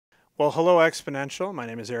Well, hello, Exponential. My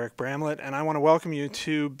name is Eric Bramlett, and I want to welcome you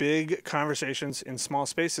to Big Conversations in Small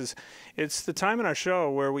Spaces. It's the time in our show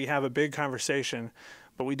where we have a big conversation,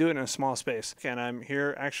 but we do it in a small space. And I'm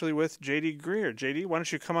here actually with JD Greear. JD, why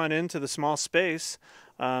don't you come on into the small space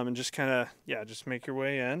and just kind of, just make your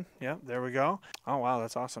way in. Yeah, there we go. Oh, wow,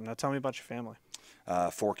 that's awesome. Now tell me about your family.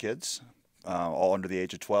 4 kids, all under the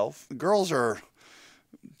age of 12. The girls are...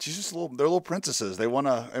 they're little princesses. They want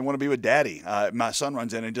to be with daddy. My son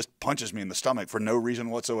runs in and just punches me in the stomach for no reason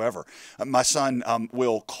whatsoever. My son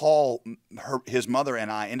will call his mother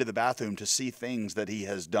and I into the bathroom to see things that he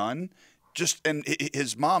has done. And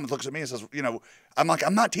his mom looks at me and says, I'm like,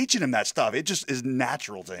 I'm not teaching him that stuff. It just is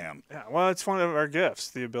natural to him. Yeah, well, it's one of our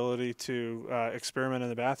gifts, the ability to experiment in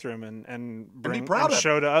the bathroom and be proud of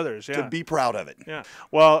show to others. Yeah. To be proud of it. Yeah.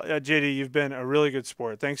 Well, JD, you've been a really good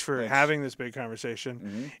sport. Thanks for having this big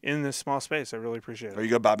conversation in this small space. I really appreciate it. Are you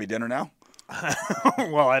going to buy me dinner now?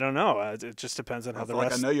 Well, I don't know. It just depends on how the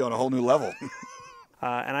rest. I know you on a whole new level.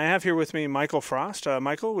 And I have here with me Michael Frost.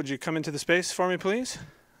 Michael, would you come into the space for me, please?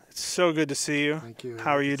 It's so good to see you. Thank you.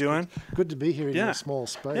 How are you doing? Good to be here in a small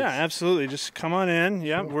space. Yeah, absolutely. Just come on in.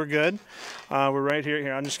 Yeah, we're good. We're right here.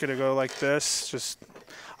 Here, I'm just going to go like this.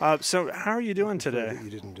 So how are you doing today? You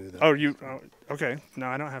didn't do that. Oh, okay. No,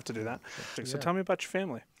 I don't have to do that. So tell me about your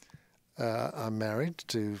family. I'm married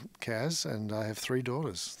to Kaz, and I have 3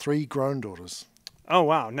 daughters, 3 grown daughters. Oh,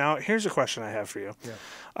 wow. Now, here's a question I have for you.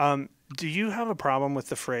 Yeah. Do you have a problem with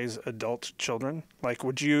the phrase adult children? Like,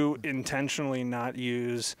 would you intentionally not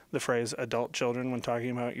use the phrase adult children when talking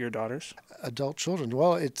about your daughters? Adult children.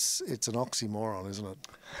 Well, it's an oxymoron, isn't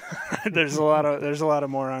it? There's a lot of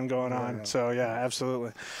moron going on. Yeah. So yeah,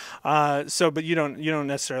 absolutely. But you don't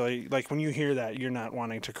necessarily, like, when you hear that, you're not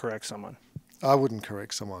wanting to correct someone. I wouldn't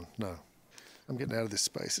correct someone. No. I'm getting out of this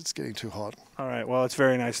space. It's getting too hot. All right. Well, it's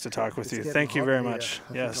very nice to talk with you. Thank you very much.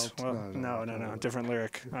 Yeah. Yes. Well, no. Different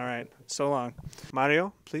lyric. All right. So long.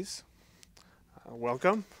 Mario, please.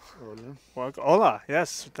 Welcome. Hola. Welcome. Hola.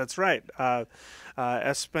 Yes, that's right.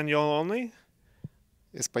 Espanol only?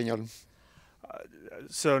 Español.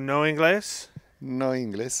 So no Inglés? No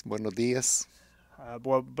inglés. Buenos días.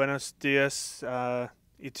 Buenos días.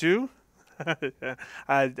 ¿Y tú?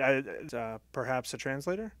 Perhaps a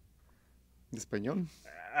translator? Español.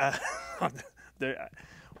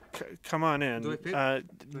 Come on in.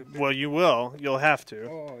 Well, you will. You'll have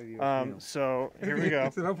to. So here we go.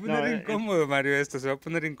 Se va a poner incómodo, Mario, esto. Se va a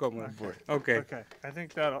poner incómodo. Okay. Okay. I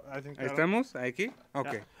think that'll. ¿Estamos aquí?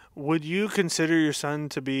 Okay. Yeah. Would you consider your son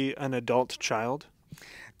to be an adult child?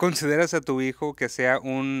 ¿Consideras a tu hijo que sea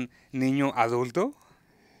un niño adulto?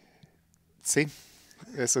 Sí.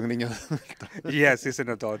 Es un niño adulto. Yes, he's an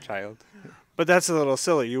adult child. But that's a little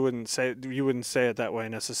silly. You wouldn't say it that way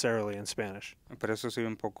necessarily in Spanish. Pero eso soy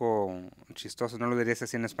un poco chistoso. No lo dirías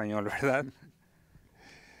así en español, ¿verdad?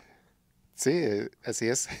 Sí, así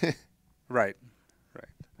es. Right.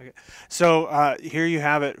 Okay. So here you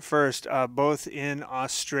have it first, both in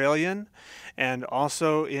Australian and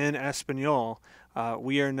also in Espanol.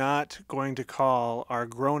 We are not going to call our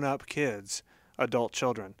grown-up kids adult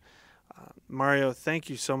children. Mario, thank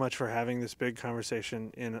you so much for having this big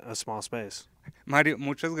conversation in a small space. Mario,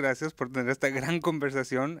 muchas gracias por tener esta gran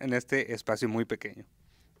conversación en este espacio muy pequeño.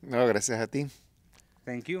 No, gracias a ti.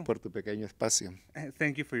 Thank you. Por tu pequeño espacio.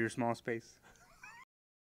 Thank you for your small space.